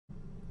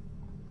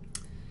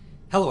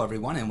Hello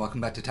everyone and welcome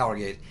back to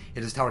TowerGate.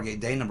 It is TowerGate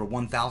day number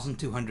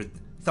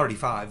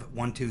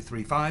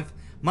 1235,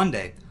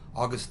 Monday,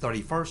 August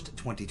 31st,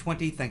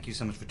 2020. Thank you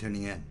so much for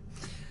tuning in.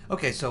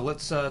 Okay, so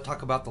let's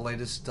talk about the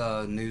latest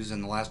news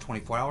in the last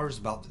 24 hours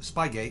about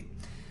Spygate.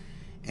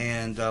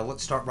 And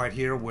let's start right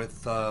here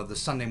with the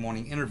Sunday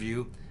morning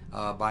interview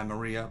by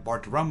Maria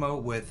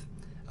Bartiromo with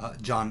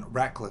John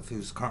Ratcliffe,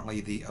 who's currently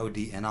the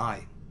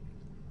DNI,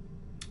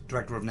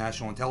 Director of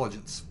National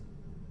Intelligence.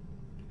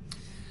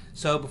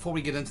 So before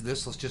we get into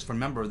this, let's just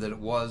remember that it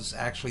was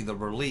actually the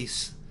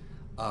release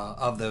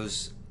of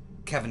those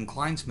Kevin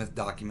Kleinsmith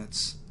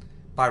documents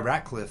by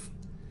Ratcliffe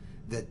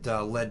that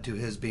led to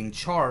his being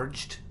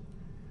charged,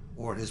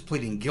 or his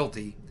pleading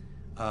guilty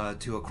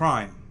to a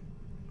crime.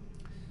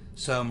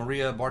 So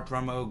Maria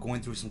Bartiromo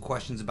going through some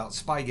questions about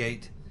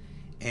Spygate,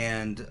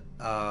 and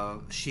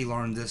she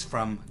learned this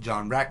from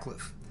John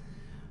Ratcliffe.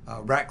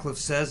 Ratcliffe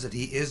says that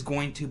he is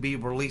going to be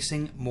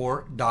releasing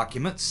more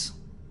documents.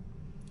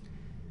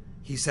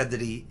 He said that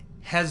he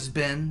has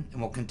been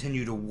and will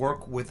continue to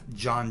work with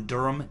John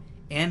Durham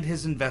and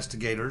his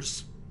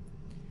investigators.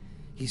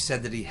 He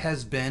said that he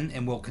has been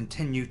and will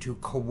continue to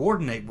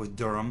coordinate with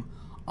Durham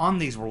on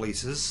these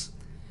releases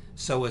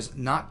so as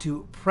not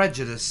to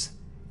prejudice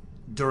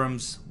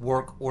Durham's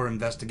work or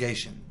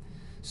investigation.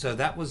 So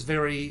that was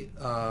very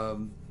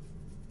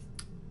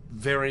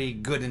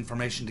good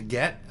information to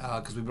get,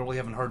 because we really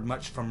haven't heard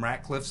much from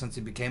Ratcliffe since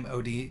he became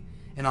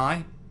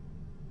ODNI.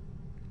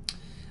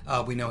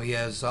 We know he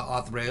has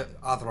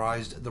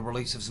authorized the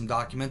release of some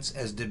documents,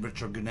 as did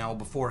Richard Gunnell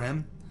before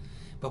him,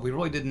 but we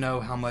really didn't know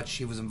how much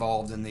he was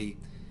involved in the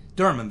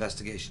Durham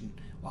investigation.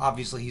 Well,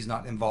 obviously he's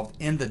not involved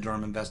in the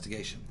Durham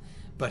investigation,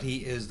 but he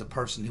is the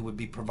person who would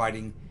be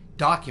providing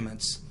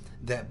documents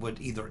that would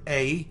either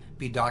A,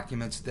 be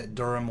documents that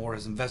Durham or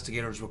his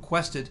investigators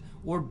requested,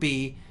 or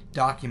B,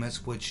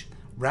 documents which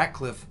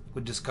Ratcliffe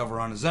would discover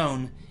on his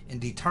own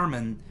and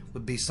determine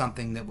would be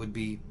something that would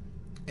be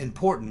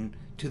important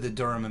to the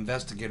Durham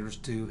investigators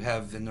to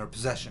have in their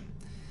possession.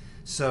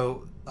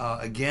 So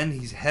again,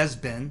 he has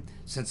been,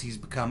 since he's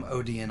become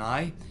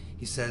ODNI,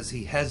 he says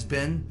he has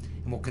been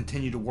and will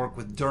continue to work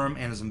with Durham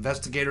and his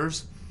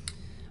investigators.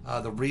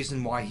 The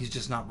reason why he's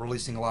just not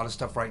releasing a lot of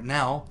stuff right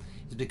now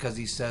is because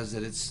he says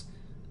that it's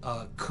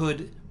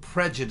could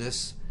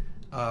prejudice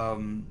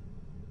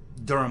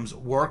Durham's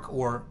work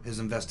or his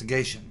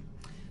investigation.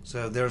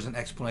 So there's an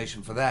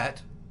explanation for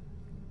that.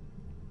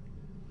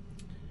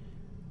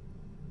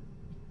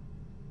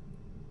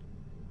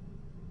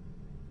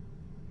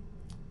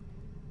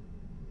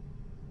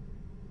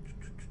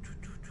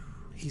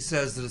 He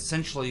says that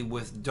essentially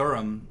with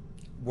Durham,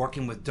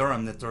 working with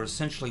Durham, that they're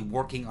essentially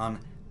working on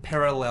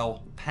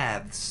parallel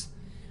paths,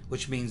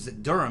 which means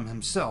that Durham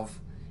himself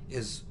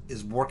is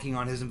working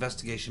on his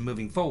investigation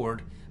moving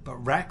forward, but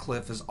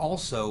Ratcliffe is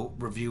also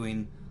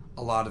reviewing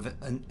a lot of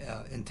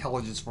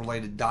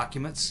intelligence-related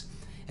documents,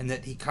 and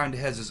that he kind of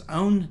has his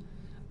own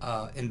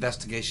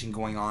investigation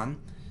going on,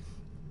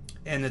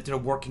 and that they're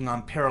working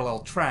on parallel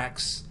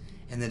tracks,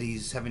 and that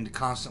he's having to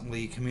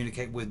constantly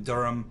communicate with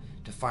Durham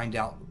to find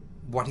out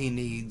what he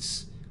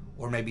needs,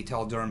 or maybe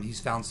tell Durham he's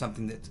found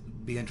something that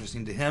would be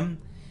interesting to him,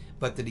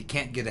 but that he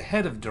can't get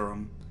ahead of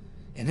Durham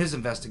in his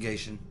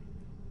investigation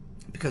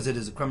because it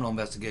is a criminal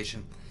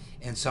investigation,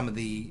 and some of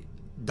the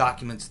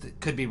documents that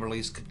could be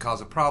released could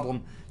cause a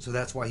problem. So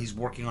that's why he's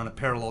working on a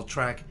parallel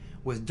track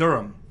with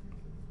Durham.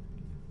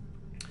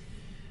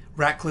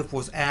 Ratcliffe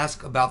was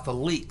asked about the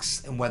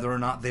leaks and whether or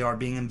not they are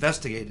being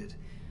investigated.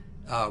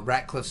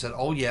 Ratcliffe said,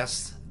 oh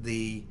yes,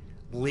 the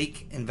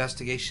leak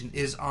investigation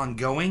is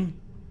ongoing.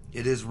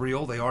 It is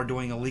real. They are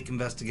doing a leak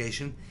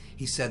investigation.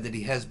 He said that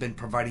he has been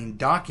providing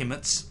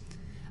documents,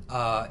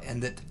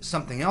 and that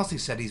something else he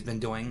said he's been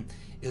doing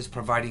is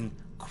providing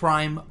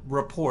crime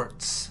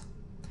reports.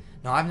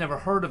 Now, I've never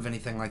heard of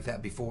anything like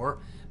that before,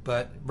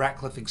 but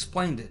Ratcliffe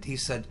explained it. He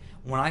said,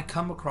 when I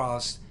come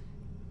across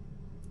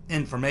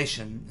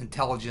information,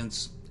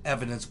 intelligence,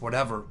 evidence,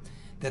 whatever,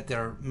 that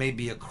there may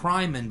be a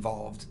crime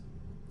involved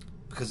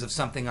because of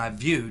something I've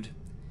viewed,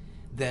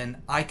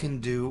 then I can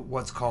do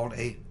what's called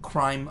a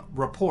crime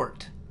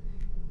report.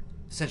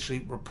 Essentially,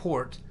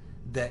 report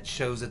that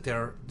shows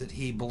that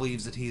he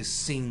believes that he has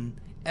seen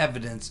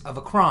evidence of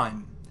a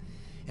crime.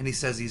 And he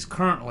says he's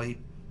currently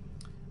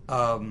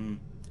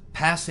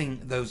passing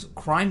those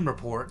crime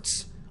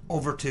reports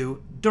over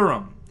to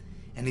Durham.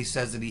 And he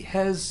says that he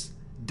has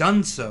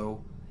done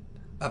so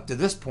up to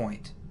this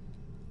point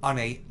on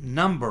a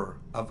number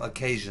of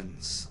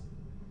occasions.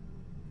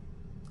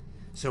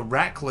 So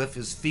Ratcliffe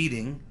is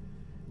feeding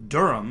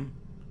Durham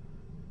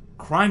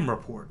crime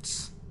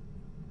reports,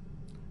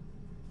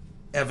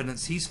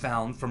 evidence he's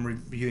found from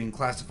reviewing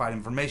classified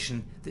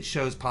information that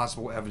shows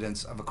possible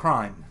evidence of a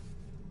crime.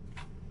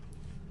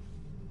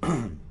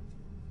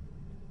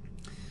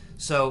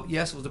 So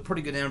yes, it was a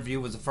pretty good interview.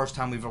 It was the first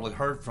time we've really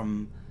heard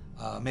from,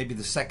 maybe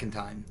the second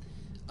time,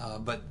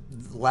 but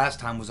the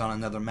last time was on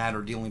another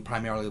matter dealing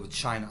primarily with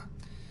China.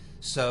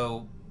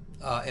 So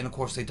and of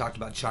course they talked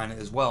about China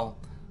as well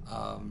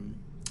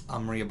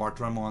on Maria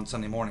Bartiromo on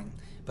Sunday morning.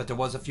 But there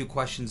was a few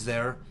questions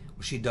there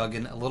She dug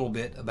in a little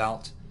bit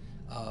about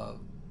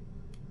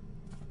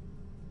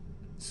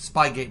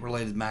Spygate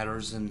related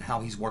matters and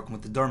how he's working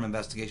with the Durham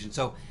investigation.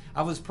 So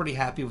I was pretty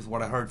happy with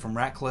what I heard from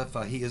Ratcliffe.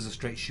 He is a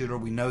straight shooter.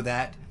 We know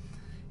that.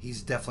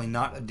 He's definitely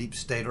not a deep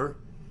stater.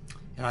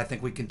 And I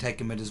think we can take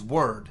him at his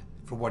word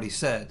for what he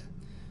said.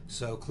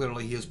 So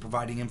clearly he is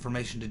providing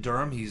information to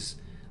Durham. He's,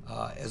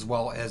 as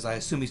well as I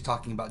assume he's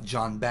talking about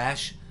John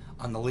Bash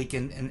on the leak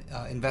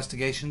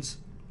investigations.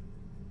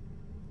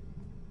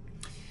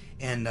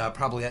 And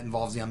probably that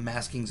involves the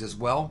unmaskings as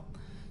well.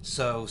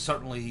 So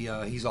certainly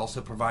he's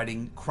also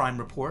providing crime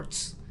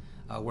reports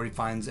where he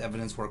finds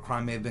evidence where a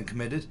crime may have been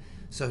committed.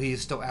 So he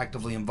is still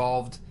actively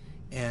involved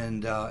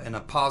and in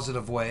a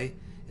positive way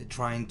at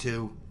trying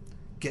to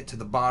get to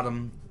the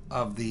bottom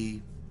of the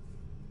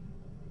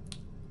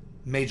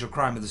major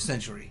crime of the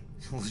century,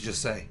 let's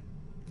just say.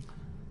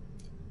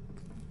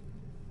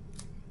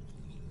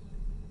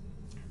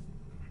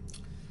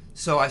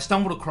 So I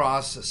stumbled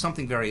across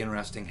something very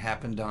interesting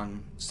happened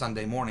on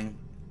Sunday morning.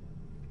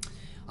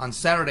 On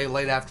Saturday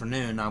late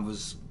afternoon, I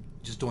was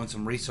just doing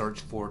some research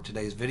for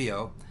today's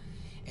video,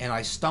 and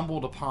I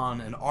stumbled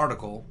upon an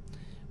article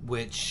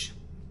which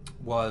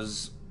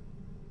was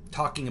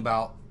talking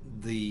about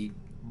the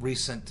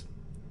recent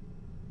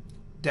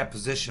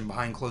deposition,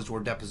 behind closed door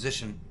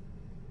deposition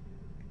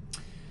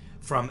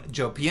from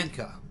Joe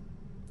Pientka.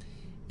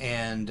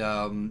 And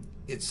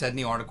it said in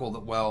the article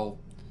that, well,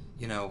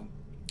 you know,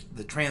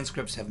 the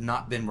transcripts have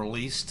not been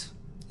released.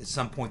 At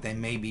some point they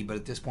may be, but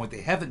at this point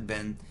they haven't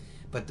been.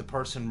 But the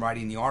person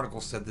writing the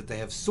article said that they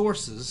have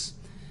sources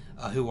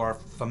who are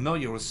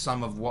familiar with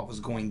some of what was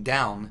going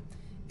down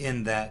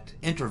in that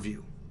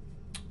interview,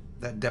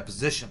 that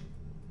deposition.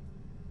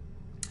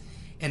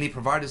 And he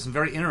provided some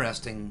very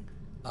interesting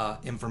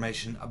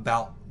information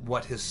about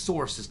what his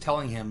source is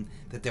telling him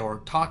that they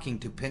were talking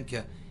to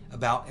Pientka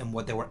about and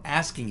what they were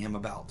asking him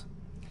about.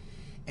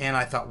 And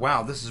I thought,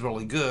 wow, this is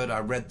really good. I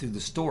read through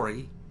the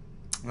story,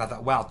 and I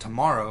thought, wow,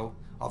 tomorrow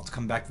I'll have to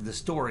come back to this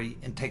story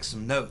and take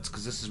some notes,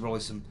 because this is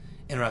really some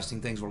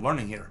interesting things we're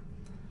learning here.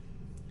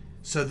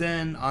 So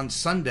then on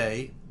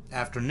Sunday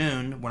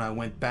afternoon, when I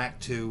went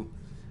back to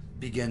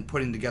begin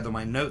putting together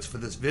my notes for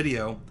this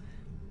video,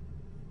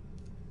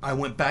 I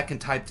went back and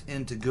typed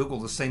into Google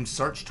the same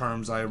search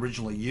terms I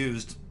originally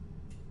used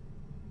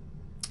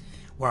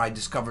where I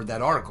discovered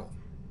that article.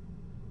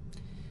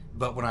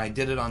 But when I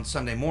did it on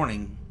Sunday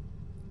morning,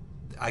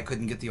 I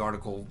couldn't get the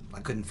article, I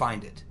couldn't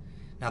find it.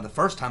 Now the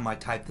first time I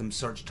typed them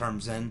search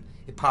terms in,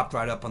 it popped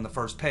right up on the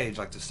first page,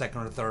 like the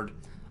second or third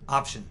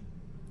option.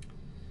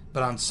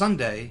 But on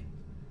Sunday,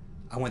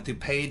 I went through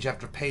page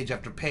after page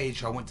after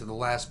page. So I went to the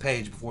last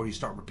page before you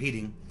start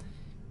repeating.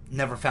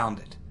 Never found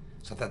it.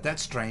 So I thought,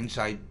 that's strange.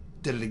 So I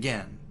did it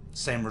again.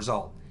 Same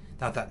result.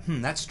 Now I thought,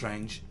 that's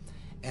strange.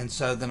 And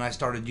so then I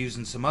started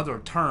using some other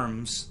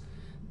terms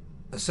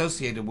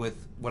associated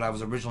with what I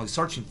was originally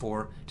searching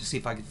for to see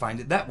if I could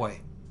find it that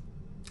way.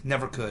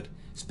 Never could.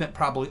 Spent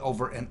probably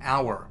over an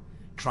hour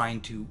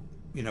trying to,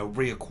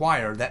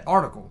 reacquire that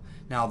article.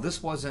 Now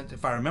this wasn't,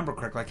 if I remember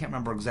correctly, I can't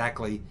remember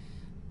exactly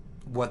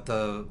what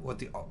the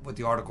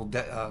article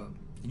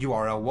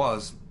URL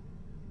was,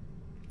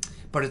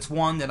 but it's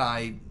one that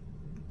I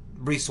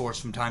resource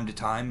from time to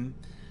time.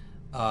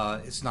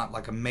 It's not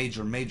like a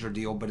major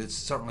deal, but it's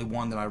certainly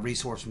one that I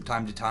resource from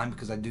time to time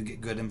because I do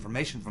get good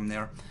information from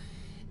there.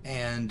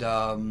 And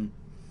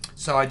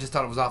so I just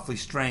thought it was awfully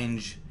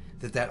strange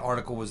that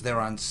article was there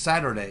on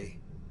Saturday,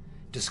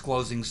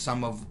 disclosing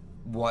some of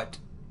what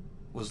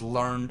was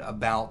learned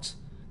about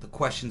the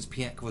questions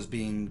Pientka was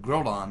being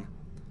grilled on.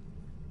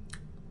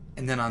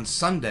 And then on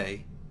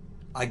Sunday,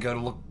 I go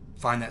to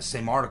find that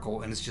same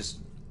article, and it's just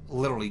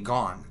literally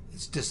gone.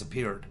 It's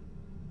disappeared.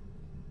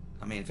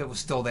 I mean, if it was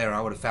still there,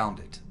 I would have found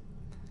it,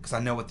 because I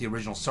know what the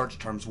original search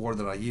terms were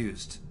that I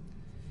used,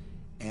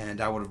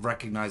 and I would have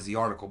recognized the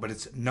article, but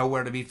it's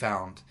nowhere to be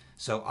found.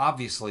 So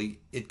obviously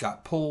it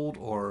got pulled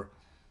or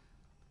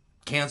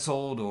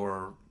canceled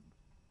or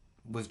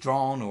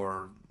withdrawn,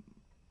 or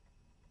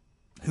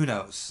who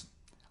knows.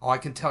 All I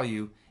can tell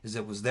you is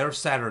it was there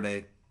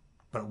Saturday,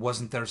 but it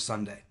wasn't there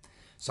Sunday.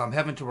 So I'm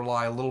having to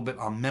rely a little bit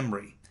on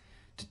memory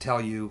to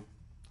tell you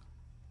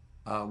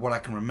what I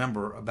can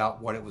remember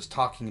about what it was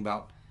talking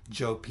about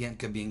Joe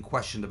Pientka being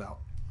questioned about,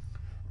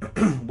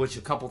 which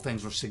a couple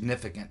things were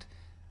significant.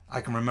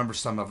 I can remember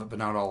some of it, but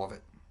not all of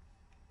it.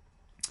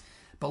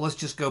 But let's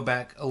just go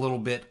back a little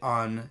bit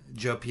on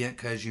Joe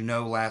Pientka. As you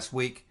know, last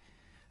week,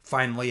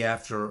 finally,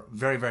 after a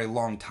very, very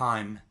long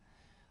time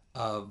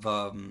of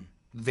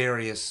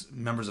various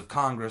members of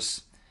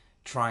Congress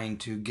trying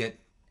to get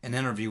an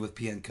interview with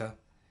Pientka,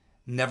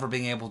 never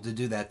being able to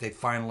do that, they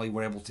finally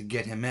were able to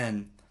get him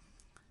in.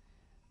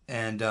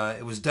 And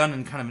it was done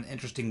in kind of an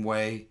interesting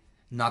way,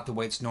 not the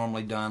way it's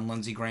normally done.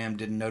 Lindsey Graham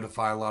didn't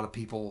notify a lot of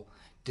people,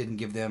 didn't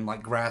give them,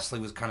 like Grassley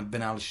was kind of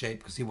bent out of shape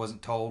because he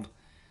wasn't told.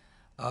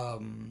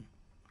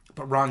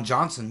 But Ron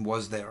Johnson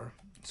was there.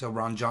 So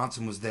Ron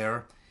Johnson was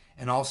there,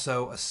 and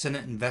also a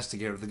Senate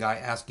investigator, the guy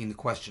asking the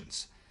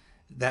questions.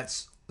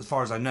 That's, as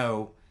far as I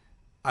know,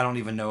 I don't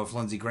even know if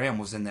Lindsey Graham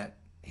was in that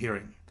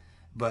hearing.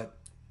 But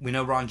we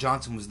know Ron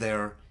Johnson was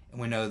there, and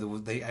we know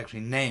that they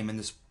actually name in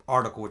this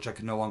article, which I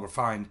can no longer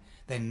find,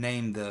 they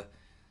named the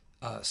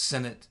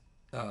Senate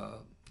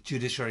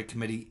Judiciary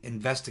Committee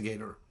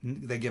investigator.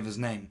 They give his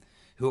name,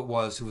 who it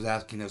was who was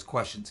asking those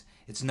questions.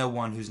 It's no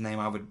one whose name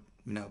I would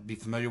be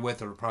familiar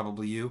with, or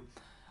probably you,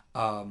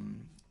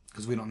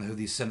 because we don't know who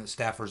these Senate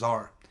staffers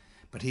are.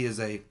 But he is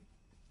a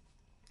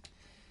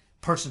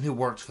person who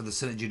works for the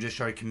Senate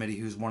Judiciary Committee,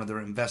 who's one of their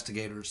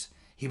investigators.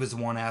 He was the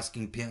one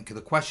asking Pientka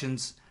the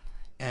questions,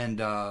 and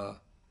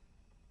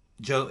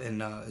Joe.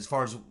 And as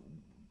far as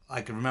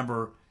I can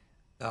remember,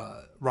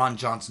 Ron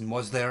Johnson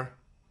was there.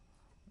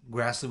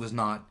 Grassley was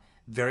not.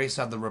 Various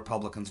other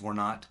Republicans were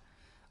not.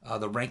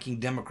 The ranking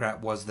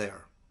Democrat was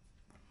there.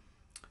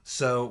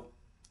 So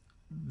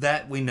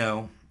that we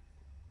know.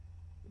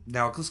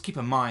 Now let's keep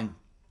in mind,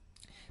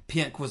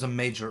 Pientka was a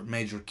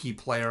major key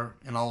player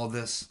in all of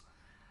this.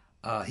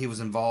 He was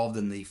involved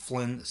in the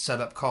Flynn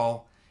setup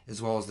call,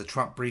 as well as the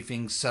Trump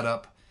briefing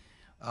setup,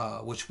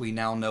 which we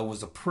now know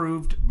was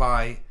approved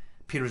by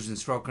Peters and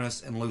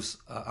Strokinus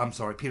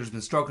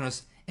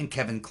and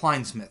Kevin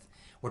Kleinsmith.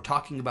 We're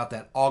talking about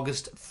that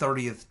August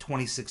 30th,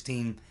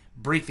 2016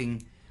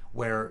 briefing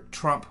where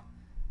Trump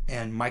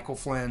and Michael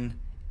Flynn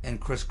and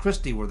Chris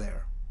Christie were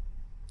there.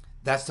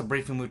 That's the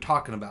briefing we're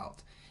talking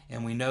about.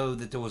 And we know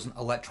that there was an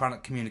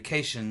electronic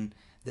communication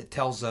that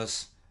tells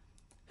us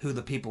who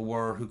the people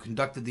were who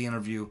conducted the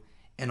interview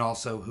and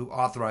also who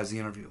authorized the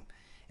interview.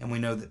 And we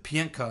know that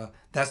Pientka,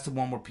 that's the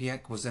one where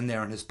Pientka was in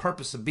there, and his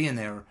purpose of being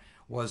there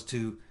was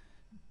to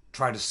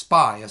try to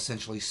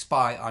essentially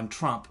spy on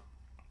Trump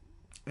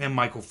and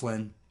Michael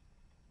Flynn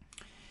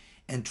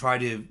and try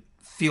to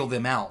feel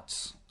them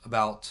out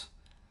about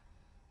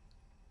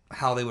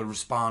how they would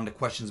respond to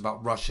questions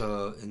about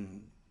Russia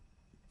and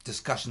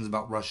discussions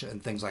about Russia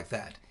and things like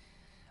that.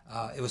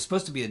 It was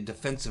supposed to be a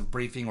defensive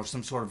briefing or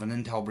some sort of an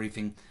intel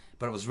briefing,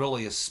 but it was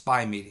really a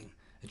spy meeting,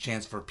 a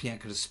chance for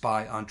Pientka to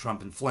spy on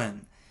Trump and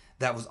Flynn.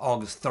 That was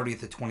August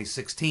 30th of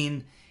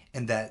 2016,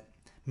 and that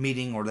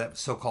meeting, or that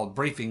so-called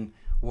briefing,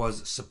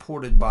 was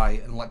supported by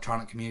an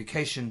electronic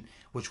communication,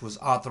 which was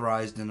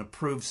authorized and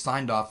approved,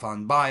 signed off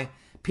on by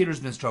Peters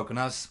van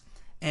Strokinus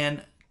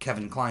and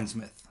Kevin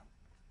Kleinsmith.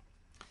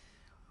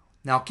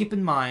 Now, keep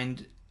in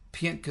mind,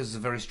 Pientka is a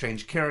very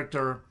strange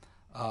character,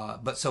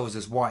 but so is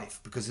his wife,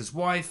 because his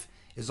wife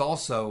is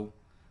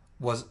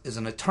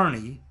an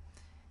attorney,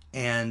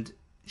 and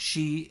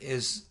she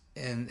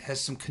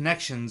has some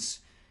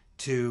connections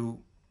to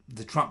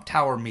the Trump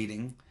Tower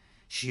meeting.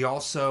 She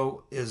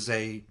also is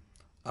a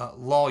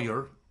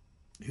lawyer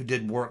who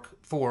did work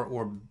for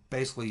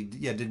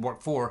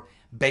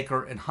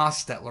Baker and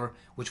Hostetler,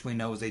 which we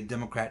know is a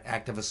Democrat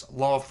activist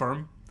law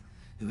firm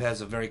who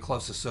has a very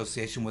close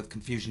association with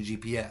Confusion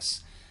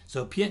GPS.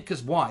 So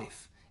Pientka's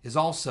wife is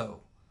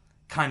also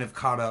kind of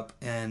caught up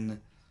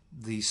in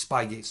the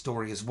Spygate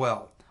story as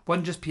well. It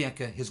wasn't just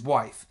Pientka, his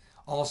wife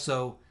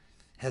also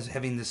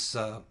having this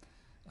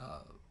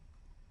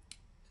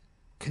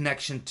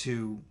connection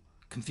to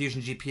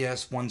Confusion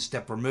GPS, one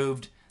step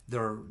removed.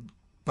 They're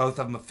both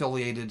of them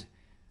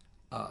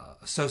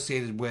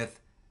associated with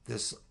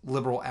this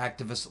liberal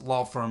activist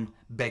law firm,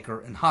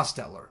 Baker and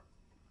Hostetler.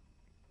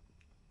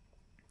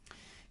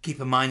 Keep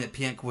in mind that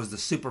Pientka was the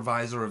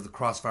supervisor of the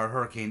Crossfire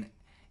Hurricane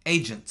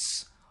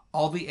agents.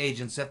 All the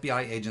agents,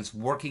 FBI agents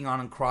working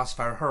on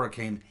Crossfire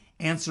Hurricane,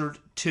 answered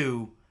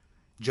to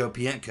Joe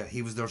Pientka.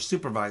 He was their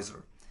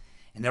supervisor.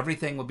 And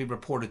everything would be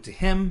reported to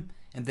him,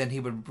 and then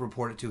he would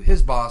report it to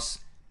his boss,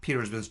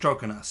 Peters van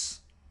Strokinus.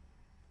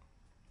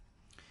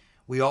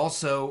 We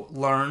also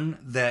learn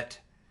that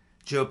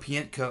Joe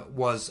Pientka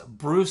was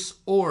Bruce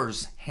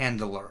Orr's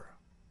handler.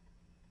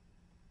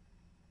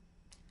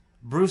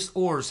 Bruce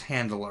Orr's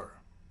handler.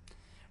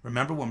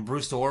 Remember when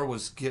Bruce Orr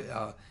was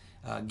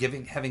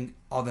having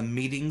all the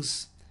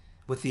meetings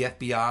with the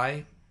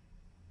FBI?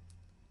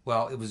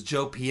 Well, it was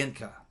Joe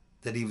Pientka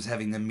that he was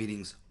having them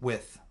meetings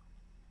with.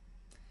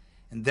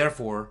 And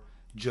therefore,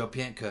 Joe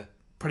Pientka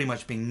pretty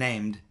much being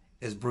named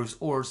as Bruce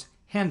Orr's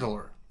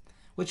handler,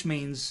 which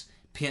means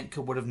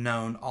Pientka would have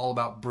known all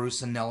about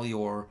Bruce and Nellie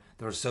Orr,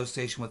 their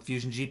association with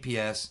Fusion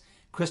GPS,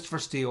 Christopher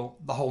Steele,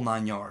 the whole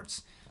 9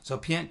 yards. So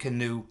Pientka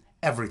knew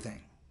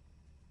everything,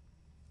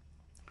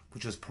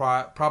 which was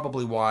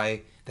probably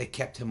why they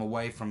kept him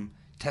away from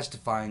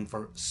testifying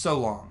for so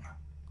long.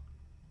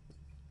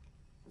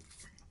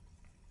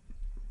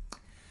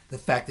 The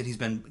fact that he's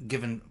been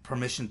given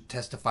permission to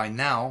testify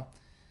now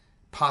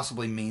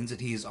possibly means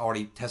that he's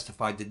already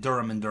testified to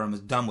Durham and Durham is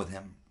done with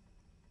him.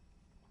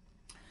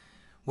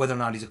 Whether or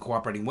not he's a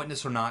cooperating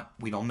witness or not,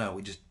 we don't know.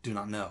 We just do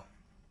not know.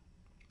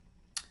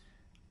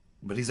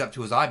 But he's up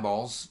to his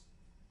eyeballs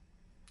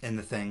in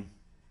the thing.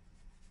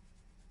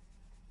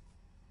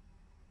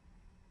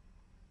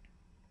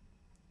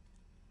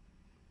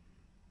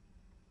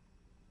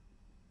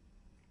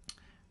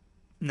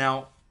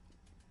 Now,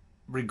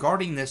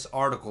 regarding this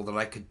article that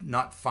I could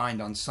not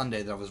find on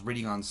Sunday that I was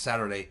reading on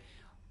Saturday,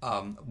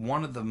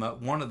 one of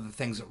the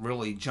things that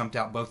really jumped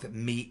out both at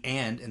me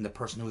and in the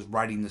person who was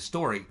writing the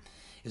story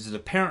is that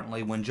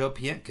apparently when Joe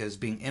Pientka is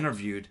being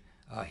interviewed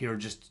here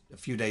just a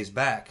few days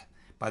back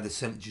by the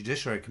Senate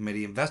Judiciary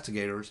Committee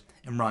investigators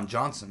and Ron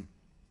Johnson.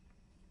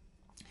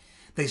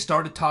 They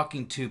started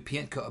talking to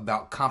Piętka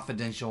about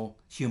confidential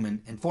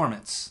human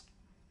informants.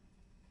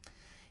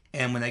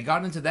 And when they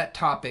got into that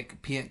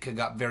topic, Piętka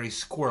got very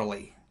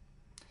squirrely.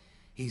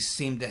 He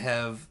seemed to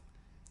have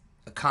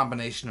a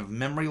combination of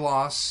memory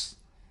loss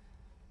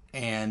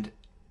and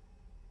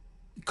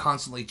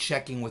constantly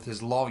checking with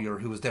his lawyer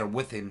who was there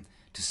with him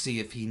to see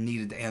if he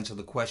needed to answer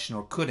the question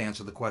or could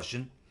answer the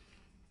question.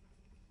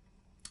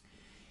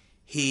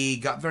 He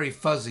got very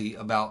fuzzy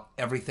about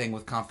everything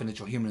with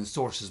confidential human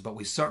sources, but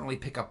we certainly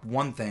pick up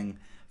one thing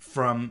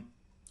from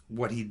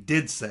what he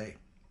did say.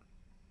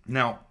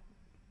 Now,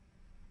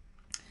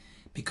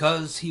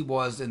 because he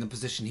was in the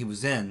position he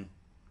was in,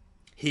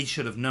 he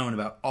should have known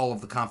about all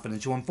of the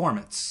confidential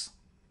informants.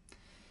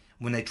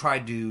 When they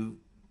tried to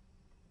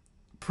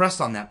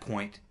press on that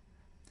point,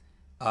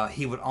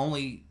 he would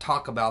only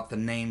talk about the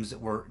names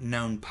that were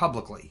known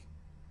publicly,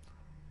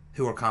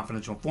 who were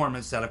confidential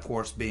informants, that of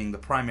course being the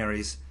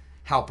primaries,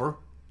 Halper,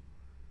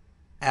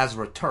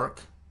 Azra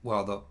Turk,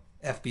 well, the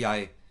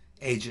FBI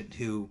agent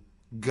who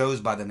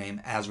goes by the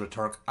name Azra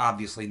Turk,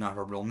 obviously not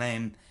her real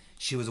name.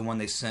 She was the one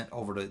they sent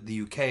over to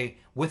the UK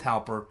with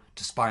Halper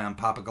to spy on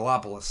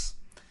Papadopoulos.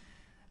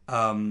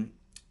 And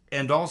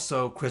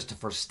also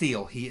Christopher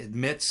Steele. He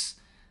admits,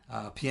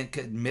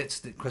 Piętka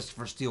admits that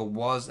Christopher Steele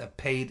was a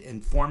paid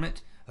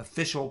informant,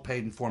 official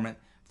paid informant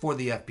for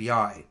the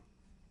FBI.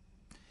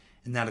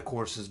 And that, of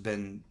course, has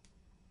been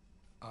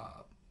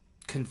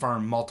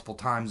confirmed multiple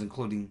times,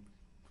 including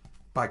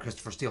by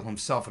Christopher Steele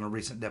himself in a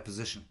recent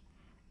deposition.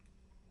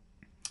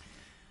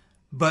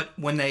 But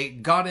when they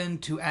got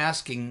into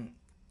asking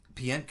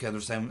Piętka,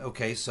 they're saying,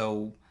 okay,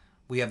 so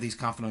we have these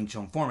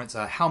confidential informants.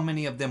 How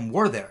many of them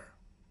were there?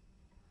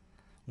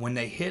 When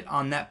they hit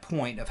on that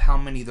point of how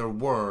many there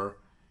were,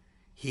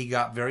 he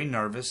got very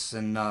nervous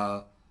and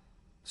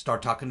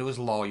started talking to his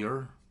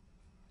lawyer.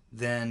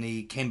 Then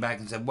he came back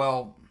and said,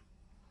 well,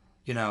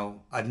 you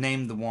know, I've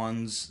named the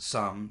ones,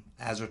 some,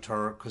 Azra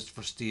Turk,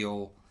 Christopher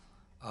Steele,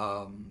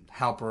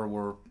 Halper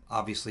were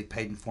obviously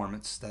paid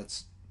informants.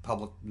 That's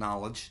public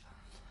knowledge.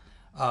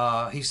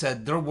 He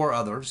said there were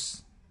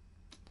others.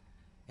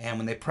 And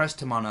when they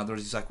pressed him on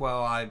others, he's like,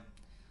 well,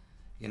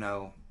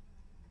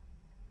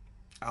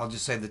 I'll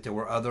just say that there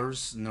were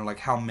others. And they're like,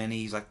 how many?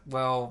 He's like,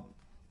 well,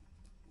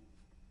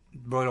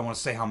 really don't want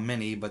to say how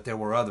many, but there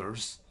were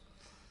others.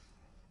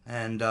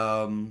 And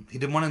he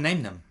didn't want to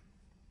name them.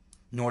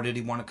 Nor did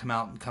he want to come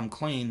out and come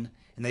clean.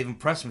 And they even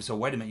pressed him. So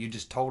wait a minute, you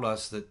just told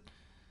us that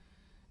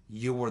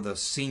you were the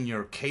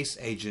senior case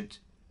agent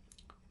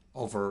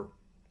over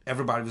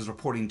everybody was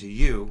reporting to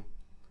you,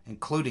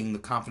 including the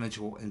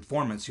confidential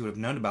informants. You would have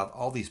known about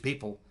all these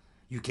people.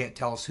 You can't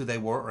tell us who they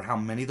were or how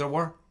many there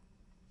were?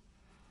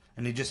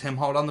 And he just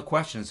hemhawed on the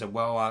question and said,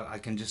 well, I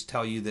can just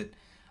tell you that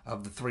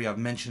of the three I've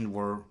mentioned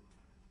were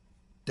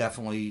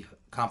definitely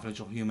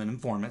confidential human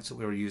informants that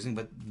we were using,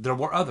 but there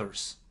were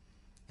others.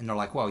 And they're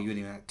like, well, you didn't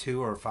even have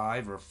 2 or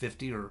 5 or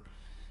 50 or...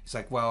 He's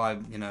like, well,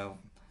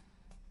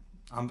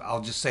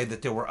 I'll just say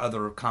that there were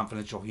other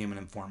confidential human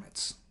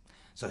informants.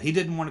 So he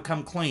didn't want to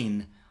come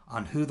clean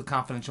on who the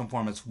confidential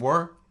informants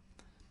were,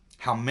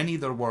 how many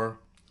there were,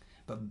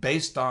 but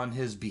based on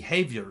his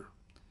behavior,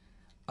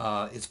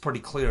 it's pretty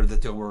clear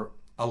that there were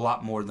a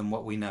lot more than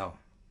what we know.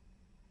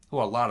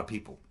 Well, a lot of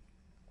people.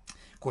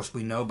 Of course,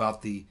 we know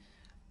about the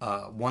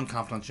one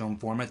confidential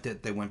informant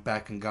that they went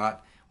back and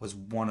got was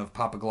one of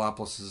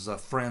Papadopoulos'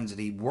 friends that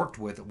he worked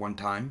with at one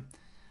time.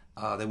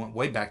 They went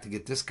way back to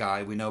get this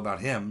guy. We know about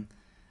him.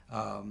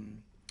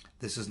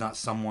 This is not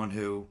someone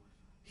who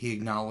he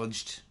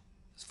acknowledged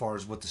as far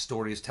as what the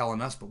story is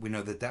telling us, but we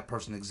know that that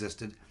person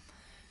existed.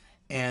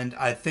 And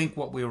I think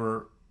what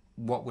we're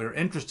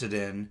interested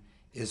in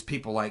is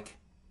people like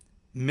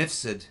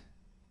Mifsud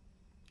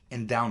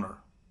and Downer.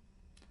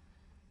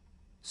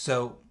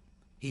 So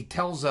he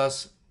tells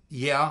us,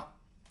 yeah,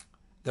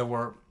 there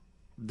were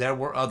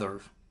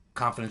other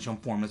confidential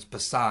informants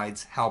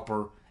besides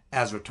Halper,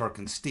 Azra Turk,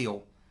 and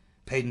Steele,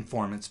 paid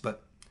informants,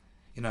 but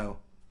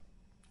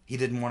he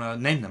didn't want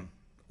to name them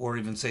or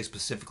even say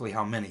specifically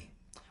how many,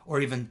 or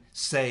even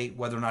say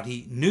whether or not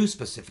he knew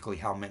specifically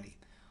how many.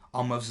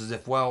 Almost as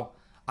if, well,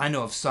 I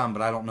know of some,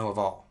 but I don't know of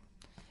all.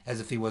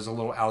 As if he was a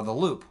little out of the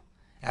loop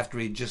after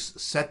he just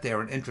sat there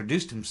and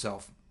introduced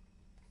himself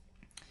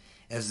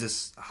as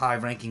this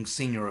high-ranking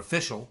senior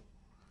official.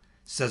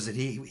 Says that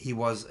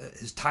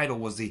his title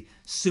was the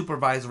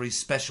Supervisory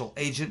Special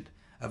Agent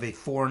of a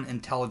Foreign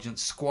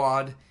Intelligence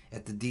Squad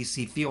at the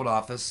D.C. Field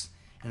Office,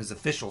 and his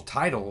official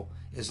title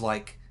is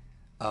like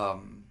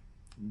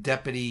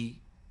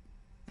Deputy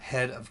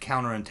Head of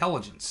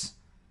Counterintelligence.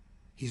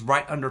 He's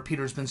right under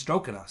Peter's been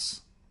stroking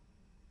us.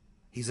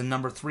 He's a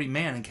number 3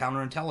 man in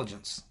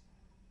counterintelligence.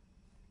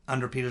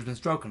 Under Peter's been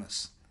stroking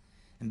us.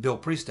 And Bill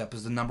Priestep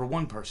is the number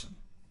 1 person.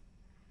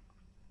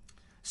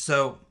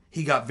 So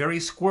he got very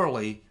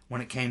squirrely when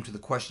it came to the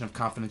question of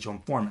confidential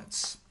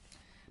informants.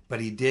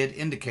 But he did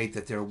indicate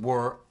that there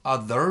were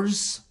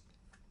others,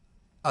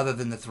 other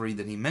than the 3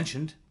 that he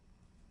mentioned.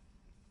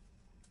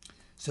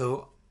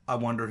 So I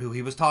wondered who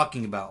he was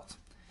talking about.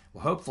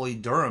 Well, hopefully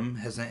Durham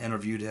hasn't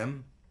interviewed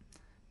him.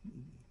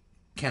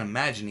 Can't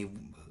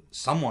imagine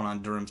someone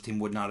on Durham's team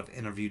would not have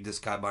interviewed this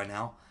guy by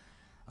now.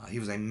 He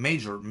was a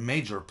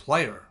major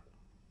player.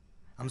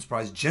 I'm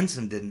surprised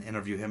Jensen didn't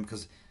interview him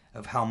because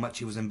of how much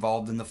he was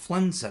involved in the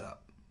Flynn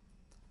setup.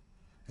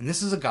 And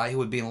this is a guy who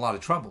would be in a lot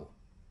of trouble.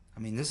 I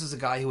mean, this is a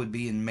guy who would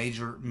be in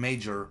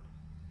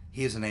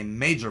he is in a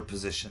major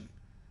position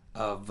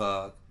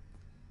of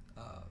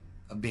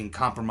being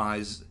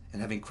compromised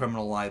and having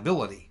criminal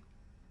liability.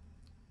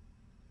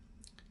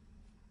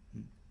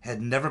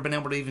 Had never been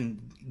able to even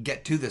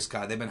get to this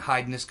guy. They've been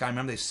hiding this guy.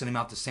 Remember, they sent him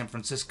out to San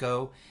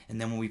Francisco, and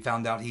then when we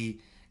found out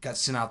he got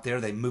sent out there,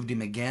 they moved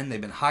him again.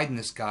 They've been hiding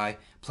this guy,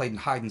 played in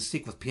hide and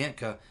seek with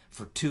Pientka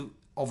for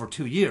over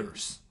 2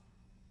 years.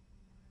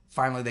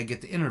 Finally, they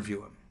get to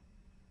interview him.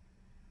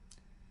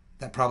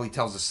 That probably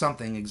tells us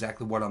something,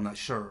 exactly what I'm not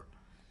sure.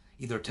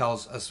 Either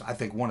tells us, I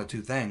think, one of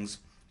two things.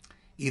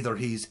 Either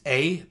he's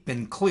A,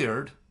 been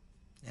cleared,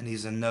 and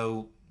he's in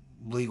no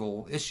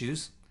legal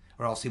issues,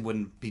 or else he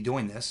wouldn't be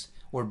doing this.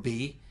 Or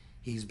B,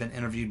 he's been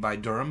interviewed by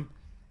Durham,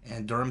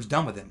 and Durham's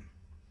done with him,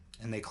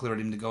 and they cleared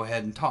him to go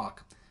ahead and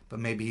talk. But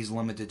maybe he's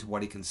limited to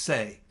what he can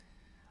say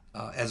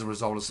as a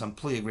result of some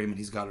plea agreement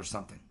he's got or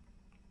something.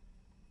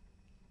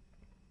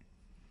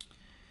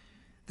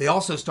 They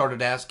also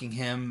started asking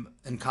him,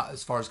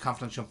 as far as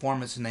confidential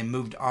informants, and they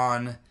moved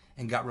on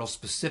and got real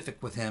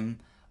specific with him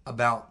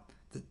about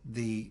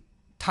the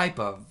type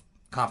of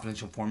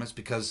confidential informants,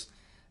 because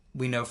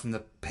we know from the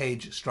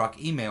Page Strzok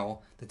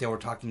email that they were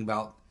talking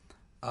about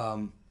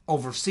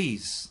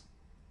overseas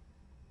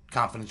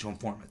confidential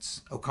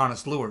informants,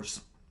 Oconus lures.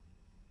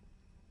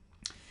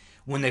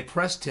 When they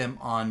pressed him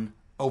on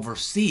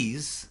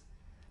overseas,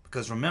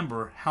 because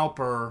remember,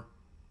 Halper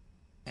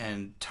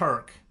and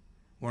Turk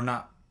were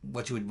not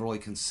what you would really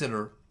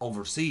consider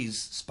overseas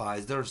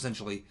spies. They're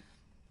essentially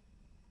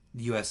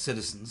U.S.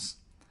 citizens.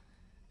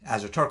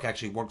 Azra Turk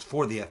actually works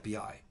for the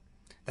FBI.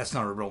 That's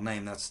not her real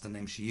name. That's the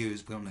name she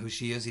used. We don't know who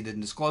she is. He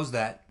didn't disclose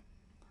that.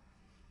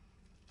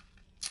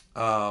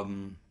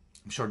 I'm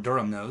sure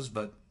Durham knows,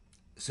 but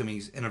assuming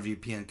he's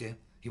interviewed Pientka,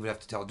 he would have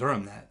to tell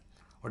Durham that,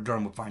 or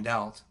Durham would find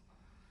out.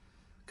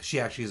 Because she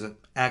actually is an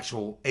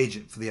actual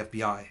agent for the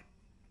FBI.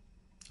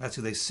 That's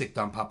who they sicked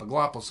on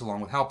Papaglopoulos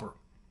along with Halper.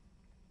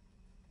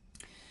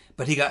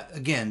 But he got,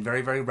 again,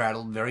 very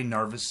rattled, very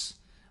nervous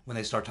when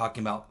they start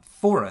talking about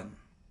foreign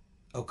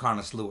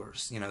Oconus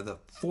lures. You know, the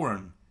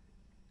foreign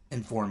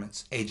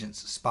informants, agents,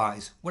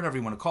 spies, whatever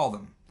you want to call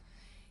them.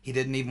 He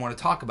didn't even want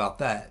to talk about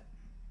that.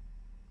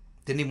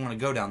 Didn't even want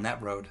to go down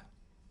that road.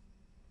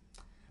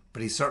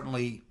 But he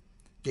certainly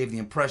gave the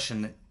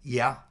impression that,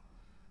 yeah,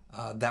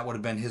 that would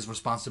have been his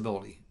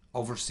responsibility.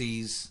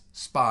 Overseas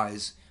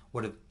spies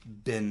would have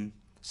been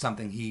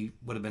something he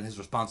would have been his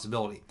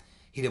responsibility.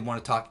 He didn't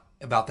want to talk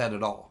about that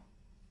at all.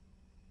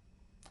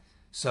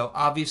 So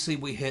obviously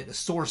we hit a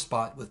sore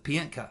spot with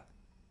Pientka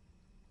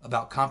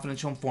about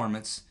confidential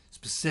informants,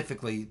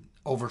 specifically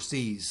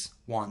overseas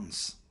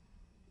ones.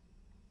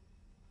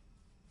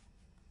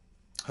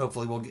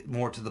 Hopefully we'll get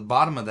more to the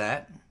bottom of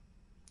that.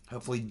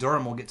 Hopefully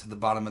Durham will get to the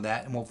bottom of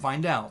that, and we'll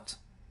find out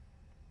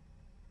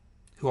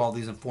who all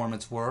these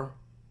informants were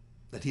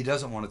that he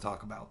doesn't want to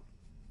talk about,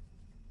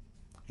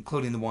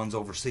 including the ones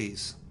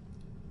overseas.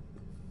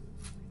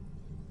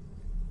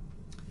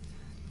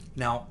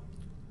 Now,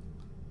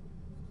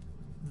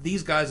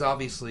 these guys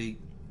obviously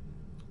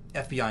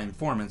FBI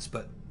informants,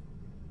 but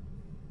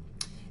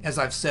as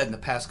I've said in the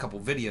past couple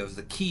videos,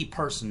 the key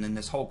person in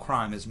this whole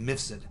crime is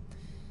Mifsud.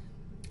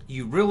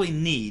 You really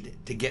need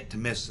to get to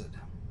Mifsud.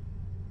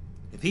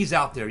 If he's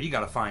out there, you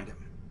got to find him.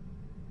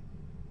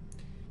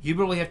 You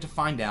really have to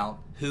find out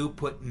who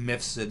put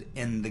Mifsud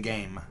in the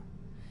game.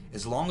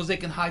 As long as they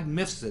can hide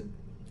Mifsud,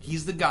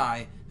 he's the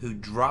guy who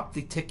dropped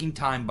the ticking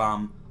time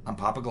bomb on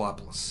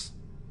Papaglopoulos.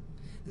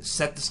 That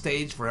set the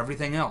stage for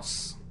everything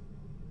else.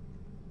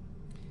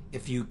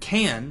 If you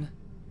can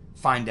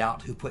find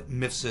out who put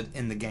Mifsud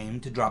in the game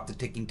to drop the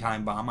ticking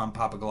time bomb on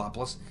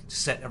Papaglopoulos to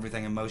set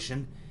everything in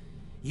motion,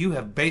 you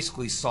have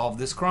basically solved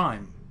this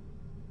crime.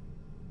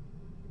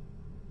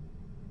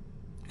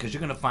 Because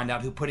you're going to find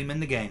out who put him in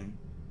the game.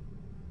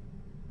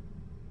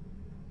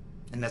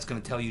 And that's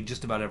going to tell you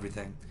just about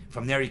everything.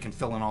 From there you can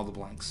fill in all the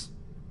blanks.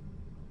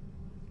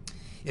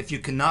 If you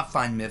cannot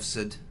find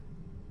Mifsud,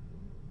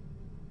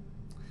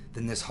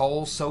 then this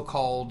whole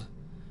so-called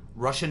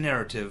Russian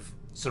narrative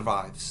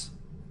survives.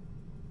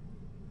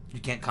 You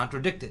can't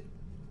contradict it.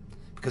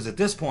 Because at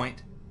this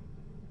point,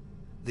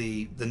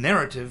 the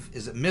narrative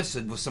is that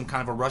Mifsud was some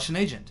kind of a Russian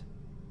agent.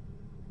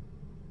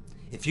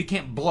 If you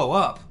can't blow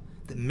up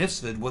that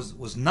Mifsud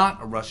was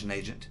not a Russian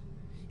agent,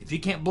 if you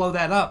can't blow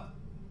that up,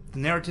 the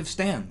narrative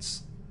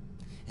stands.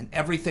 And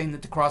everything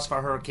that the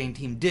Crossfire Hurricane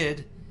team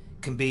did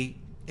can be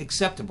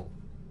acceptable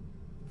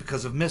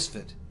because of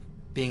Mifsud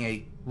being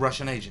a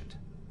Russian agent.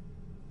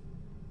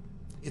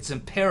 It's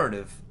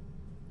imperative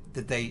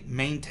that they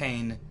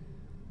maintain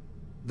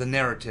the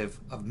narrative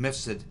of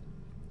Mifsud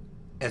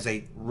as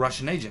a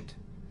Russian agent.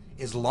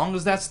 As long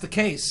as that's the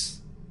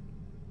case,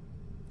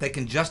 they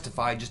can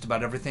justify just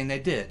about everything they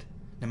did,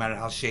 no matter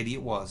how shady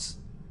it was.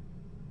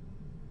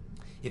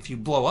 If you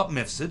blow up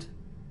Mifsud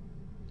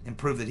and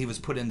prove that he was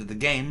put into the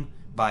game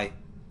by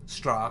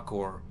Strzok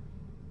or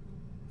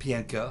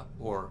Pienka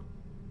or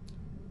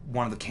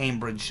one of the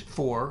Cambridge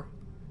Four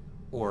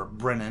or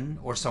Brennan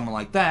or someone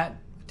like that,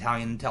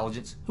 Italian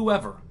intelligence,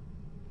 whoever,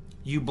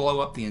 you blow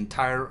up the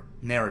entire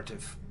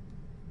narrative.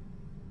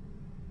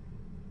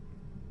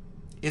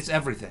 It's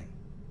everything.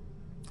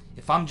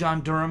 If I'm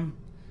John Durham,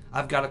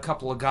 I've got a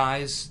couple of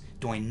guys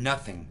doing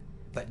nothing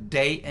but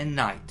day and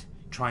night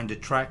trying to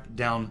track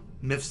down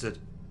Mifsud.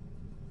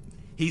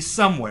 He's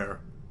somewhere,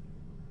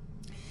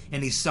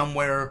 and he's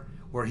somewhere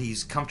where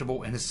he's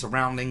comfortable in his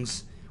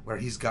surroundings, where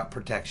he's got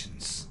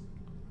protections.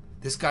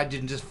 This guy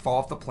didn't just fall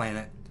off the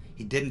planet.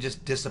 He didn't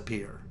just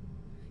disappear.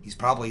 He's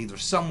probably either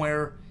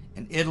somewhere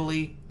in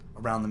Italy,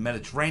 around the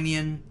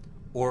Mediterranean,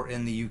 or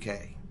in the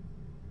UK.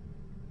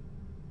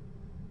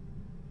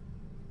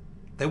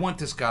 They want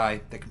this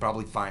guy, they can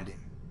probably find him.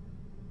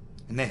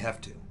 And they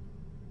have to.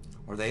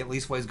 Or they at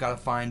least always got to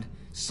find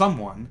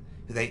someone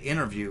who they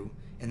interview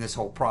in this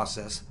whole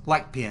process,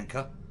 like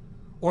Pienka,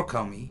 or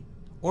Comey,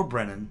 or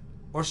Brennan,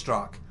 or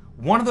Strzok.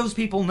 One of those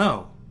people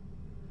know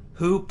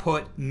who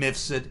put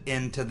Mifsud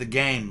into the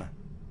game.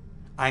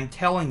 I'm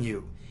telling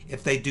you,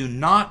 if they do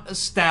not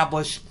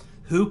establish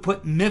who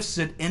put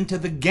Mifsud into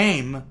the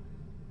game,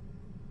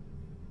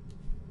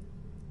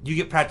 you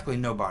get practically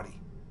nobody.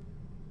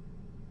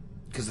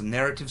 Because the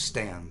narrative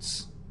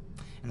stands.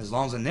 And as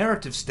long as the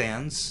narrative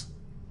stands,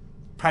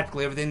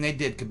 practically everything they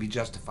did could be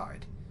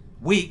justified.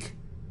 Weak,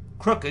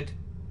 crooked,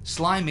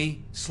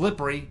 slimy,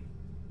 slippery,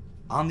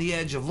 on the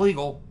edge of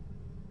legal,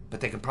 but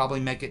they could probably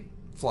make it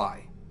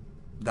fly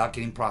without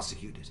getting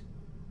prosecuted.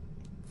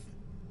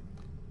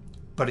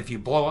 But if you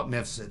blow up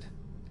Mifsud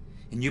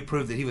and you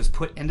prove that he was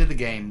put into the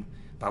game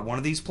by one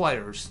of these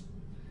players,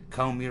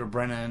 Comey or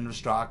Brennan or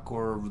Strzok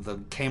or the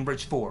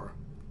Cambridge Four,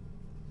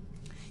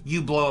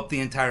 you blow up the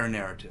entire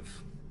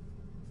narrative.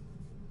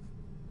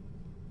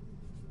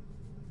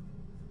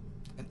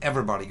 And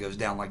everybody goes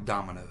down like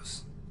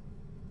dominoes.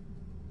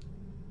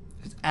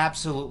 It's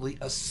absolutely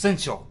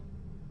essential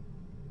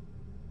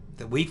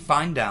that we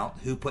find out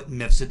who put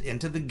Mifsud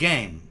into the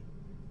game.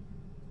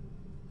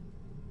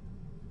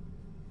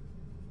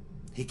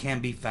 He can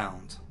be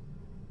found.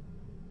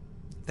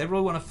 If they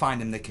really want to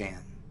find him, they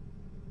can.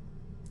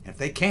 And if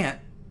they can't,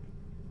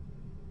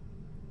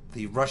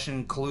 the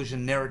Russian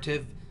collusion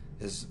narrative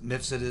is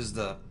Mifsud is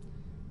the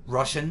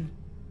Russian.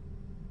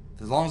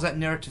 As long as that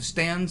narrative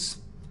stands,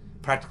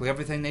 practically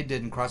everything they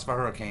did in Crossfire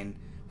Hurricane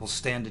will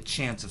stand a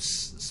chance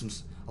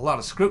of a lot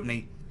of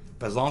scrutiny.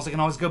 But as long as they can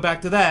always go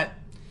back to that,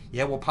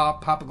 yeah, well,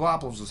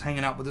 Papaglopoulos was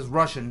hanging out with this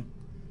Russian.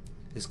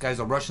 This guy's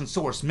a Russian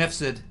source,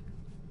 Mifsud.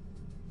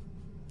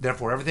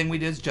 Therefore, everything we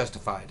did is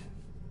justified.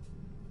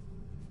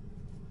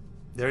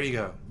 There you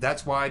go.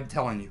 That's why I'm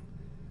telling you.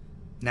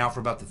 Now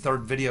for about the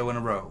third video in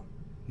a row.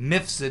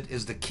 Mifsud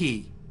is the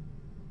key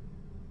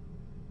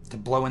to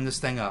blowing this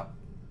thing up.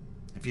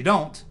 If you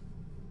don't,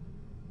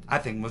 I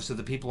think most of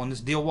the people in this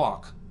deal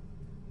walk.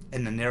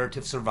 And the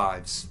narrative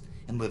survives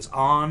and lives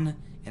on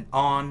and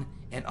on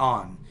and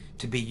on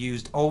to be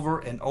used over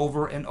and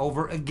over and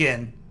over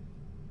again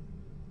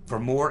for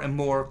more and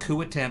more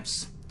coup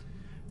attempts,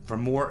 for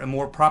more and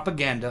more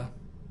propaganda,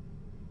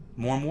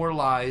 more and more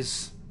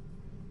lies,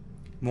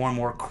 more and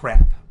more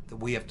crap that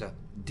we have to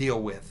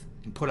deal with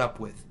and put up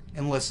with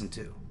and listen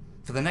to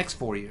for the next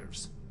 4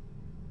 years.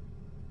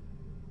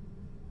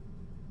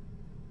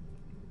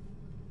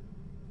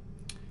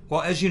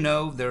 Well, as you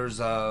know,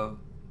 there's a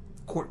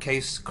court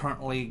case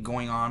currently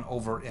going on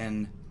over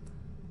in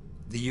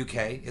the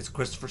UK. It's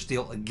Christopher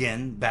Steele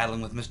again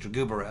battling with Mr.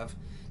 Gubarev.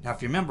 Now,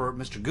 if you remember,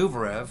 Mr.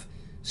 Gubarev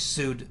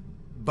sued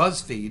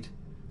BuzzFeed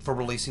for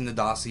releasing the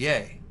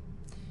dossier.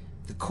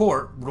 The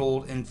court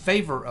ruled in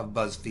favor of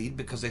BuzzFeed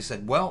because they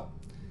said, well,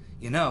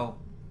 you know,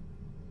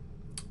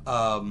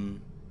 BuzzFeed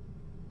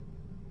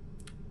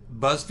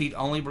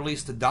only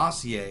released the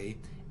dossier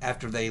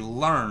after they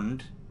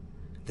learned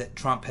that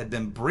Trump had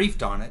been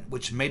briefed on it,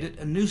 which made it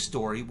a news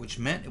story, which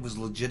meant it was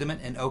legitimate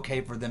and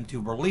okay for them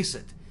to release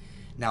it.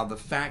 Now, the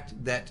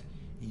fact that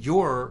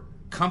your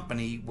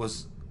company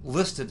was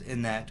listed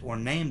in that or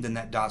named in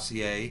that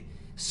dossier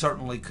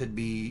certainly could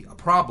be a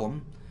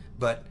problem,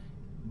 but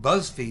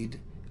BuzzFeed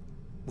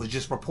was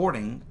just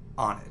reporting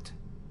on it.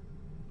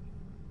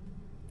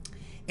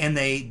 And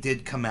they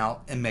did come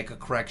out and make a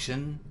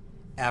correction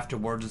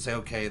afterwards and say,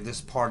 okay, this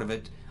part of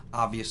it,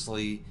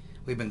 obviously,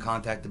 we've been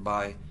contacted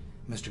by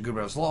Mr.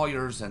 Gubarev's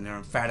lawyers, and they're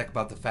emphatic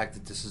about the fact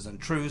that this is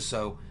untrue,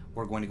 so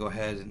we're going to go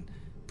ahead and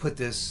put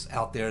this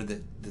out there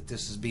that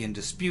this is being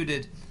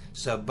disputed.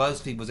 So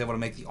BuzzFeed was able to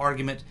make the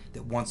argument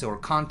that once they were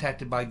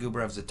contacted by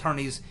Gubarev's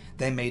attorneys,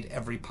 they made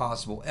every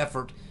possible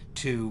effort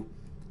to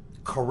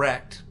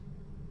correct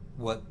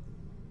what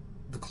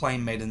the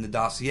claim made in the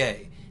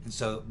dossier. And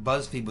so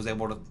BuzzFeed was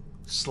able to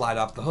slide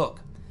off the hook.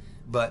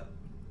 But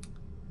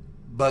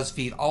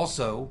BuzzFeed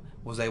also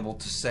was able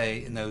to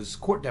say in those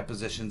court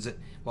depositions that,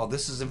 well,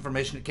 this is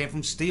information that came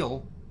from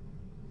Steele,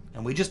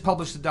 and we just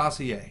published the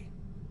dossier.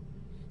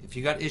 If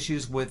you got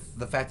issues with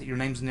the fact that your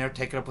name's in there,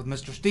 take it up with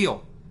Mr.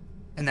 Steele.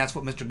 And that's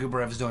what Mr.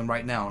 Gubarev is doing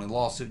right now in a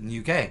lawsuit in the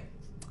UK.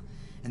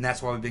 And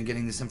that's why we've been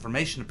getting this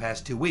information the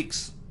past 2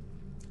 weeks.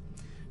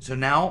 So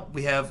now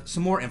we have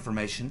some more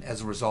information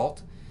as a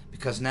result,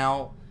 because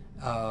now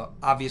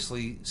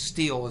obviously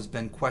Steele has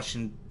been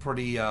questioned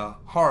pretty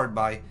hard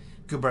by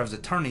Gubarev's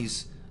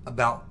attorneys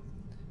about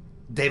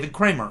David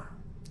Kramer.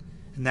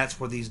 And that's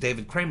where these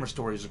David Kramer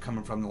stories are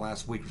coming from the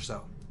last week or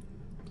so.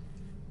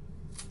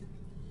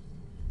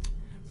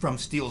 From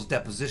Steele's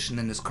deposition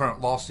in his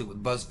current lawsuit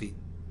with BuzzFeed.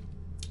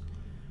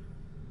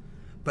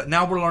 But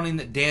now we're learning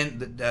that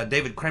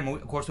David Kramer,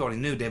 of course we already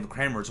knew David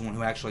Kramer is the one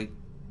who actually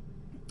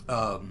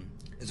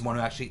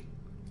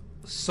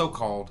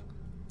so-called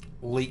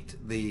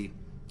leaked the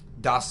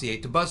dossier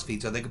to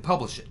BuzzFeed so they could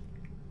publish it.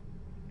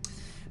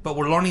 But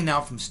we're learning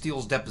now from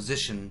Steele's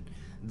deposition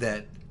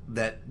that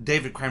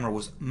David Kramer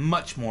was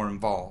much more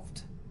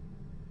involved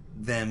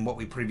than what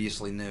we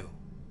previously knew.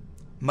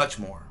 Much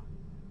more.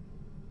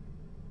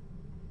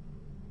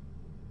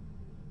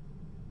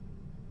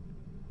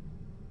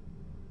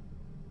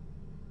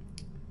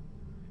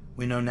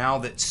 We know now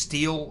that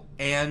Steele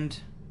and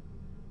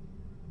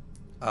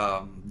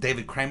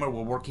David Kramer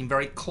were working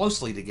very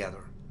closely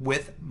together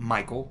with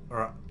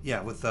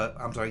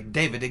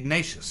David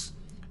Ignatius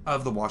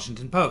of the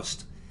Washington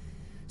Post.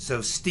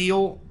 So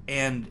Steele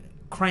and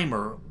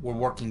Kramer were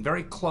working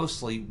very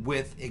closely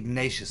with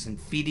Ignatius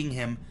and feeding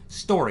him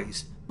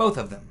stories, both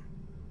of them.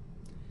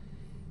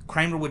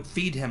 Kramer would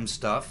feed him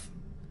stuff,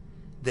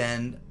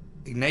 then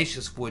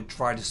Ignatius would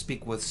try to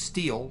speak with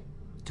Steele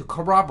to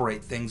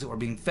corroborate things that were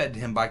being fed to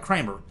him by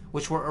Kramer,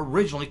 which were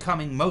originally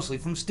coming mostly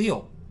from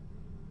Steele.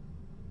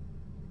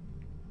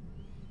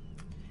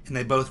 And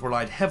they both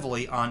relied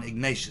heavily on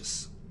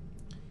Ignatius.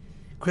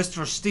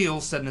 Christopher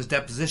Steele said in his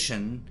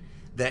deposition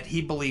that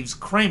he believes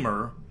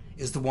Kramer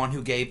is the one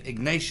who gave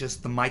Ignatius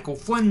the Michael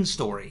Flynn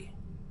story.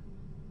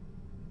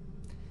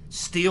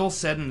 Steele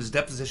said in his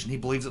deposition he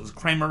believes it was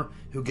Kramer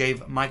who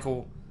gave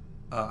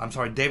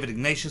David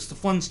Ignatius the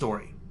Flynn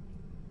story.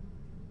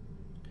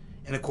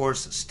 And of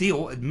course,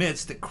 Steele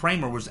admits that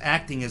Kramer was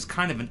acting as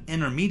kind of an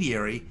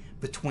intermediary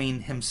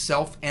between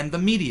himself and the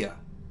media.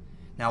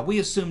 Now, we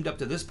assumed up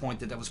to this point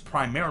that was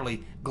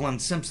primarily Glenn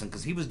Simpson,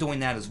 because he was doing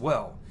that as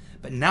well.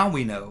 But now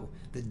we know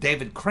that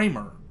David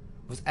Kramer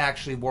was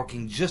actually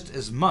working just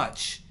as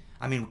much,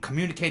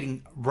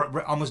 communicating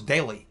almost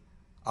daily,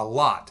 a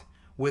lot,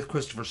 with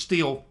Christopher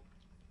Steele.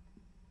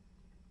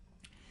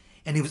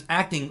 And he was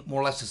acting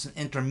more or less as an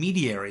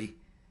intermediary,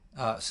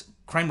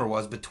 Kramer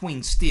was,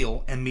 between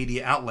Steele and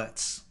media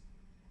outlets.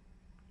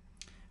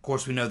 Of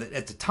course, we know that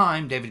at the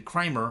time, David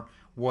Kramer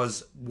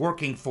was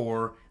working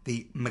for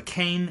the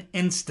McCain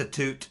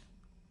Institute.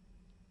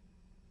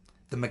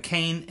 The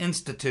McCain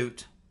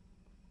Institute.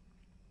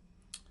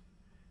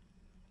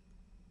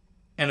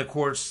 And of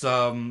course,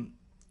 the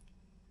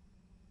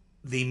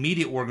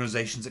media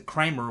organizations that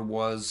Kramer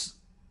was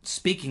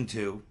speaking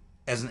to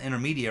as an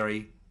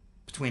intermediary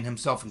between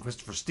himself and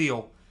Christopher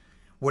Steele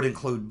would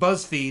include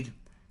BuzzFeed,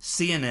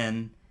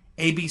 CNN,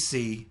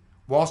 ABC,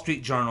 Wall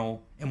Street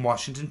Journal, and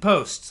Washington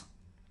Post.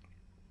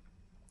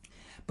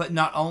 But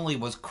not only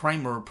was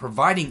Kramer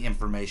providing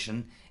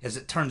information, as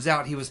it turns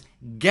out he was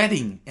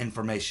getting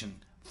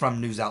information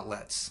from news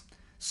outlets,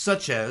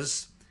 such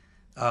as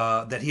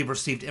that he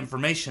received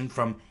information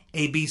from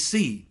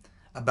ABC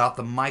about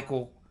the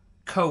Michael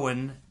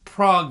Cohen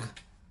Prague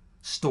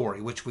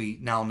story, which we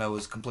now know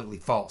is completely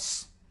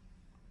false.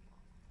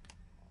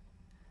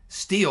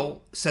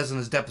 Steele says in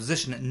his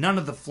deposition that none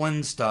of the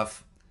Flynn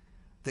stuff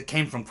that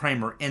came from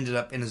Kramer ended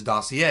up in his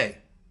dossier.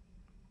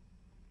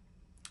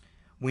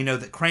 We know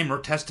that Kramer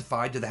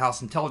testified to the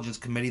House Intelligence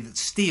Committee that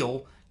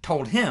Steele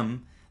told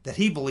him that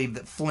he believed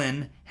that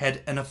Flynn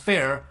had an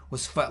affair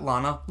with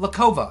Svetlana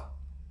Lakova.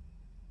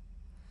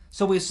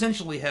 So we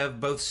essentially have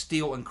both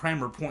Steele and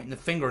Kramer pointing the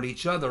finger at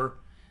each other,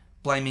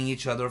 blaming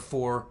each other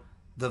for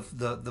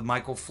the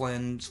Michael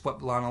Flynn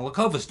Svetlana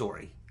Lakova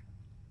story.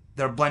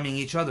 They're blaming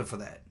each other for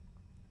that.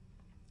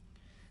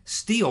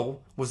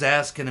 Steele was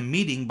asked in a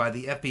meeting by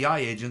the FBI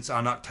agents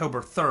on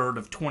October 3rd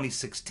of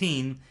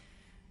 2016.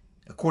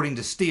 According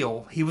to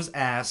Steele, he was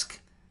asked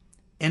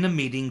in a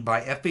meeting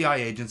by FBI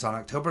agents on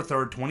October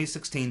 3rd,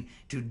 2016,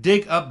 to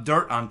dig up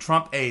dirt on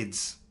Trump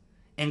aides,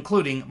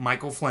 including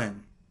Michael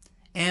Flynn,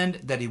 and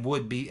that he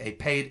would be a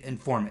paid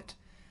informant.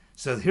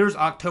 So here's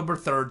October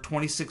 3rd,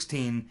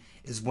 2016,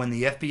 is when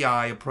the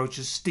FBI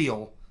approaches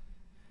Steele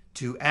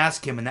to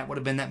ask him, and that would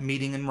have been that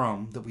meeting in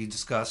Rome that we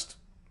discussed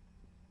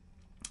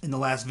in the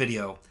last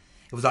video.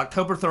 It was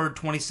October 3rd,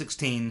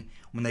 2016,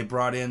 when they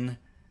brought in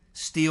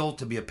Steele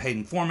to be a paid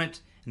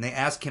informant, and they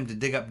asked him to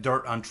dig up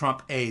dirt on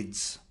Trump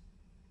aides.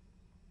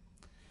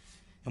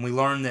 And we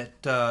learned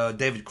that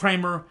David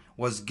Kramer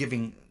was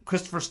giving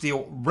Christopher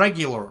Steele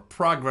regular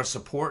progress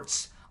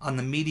reports on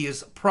the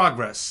media's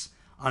progress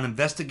on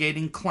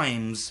investigating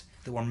claims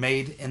that were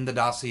made in the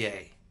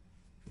dossier.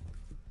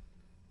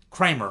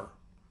 Kramer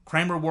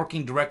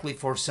working directly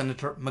for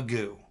Senator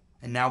Magoo.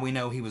 And now we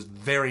know he was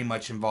very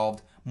much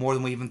involved, more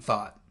than we even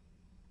thought.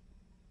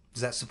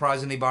 Does that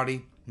surprise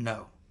anybody?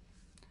 No.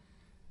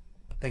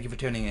 Thank you for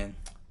tuning in.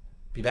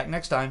 Be back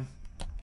next time.